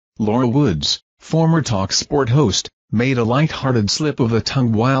Laura Woods, former talkSPORT host, made a light-hearted slip of the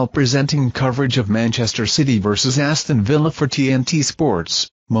tongue while presenting coverage of Manchester City vs Aston Villa for TNT Sports,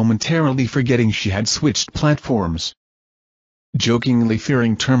 momentarily forgetting she had switched platforms. Jokingly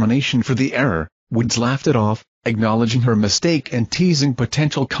fearing termination for the error, Woods laughed it off, acknowledging her mistake and teasing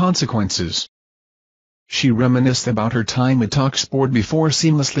potential consequences. She reminisced about her time at talkSPORT before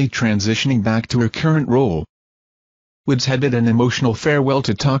seamlessly transitioning back to her current role. Woods had bid an emotional farewell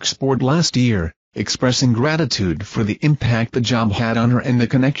to talkSPORT last year, expressing gratitude for the impact the job had on her and the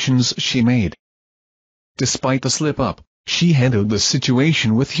connections she made. Despite the slip-up, she handled the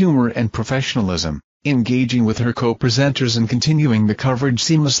situation with humor and professionalism, engaging with her co-presenters and continuing the coverage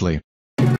seamlessly.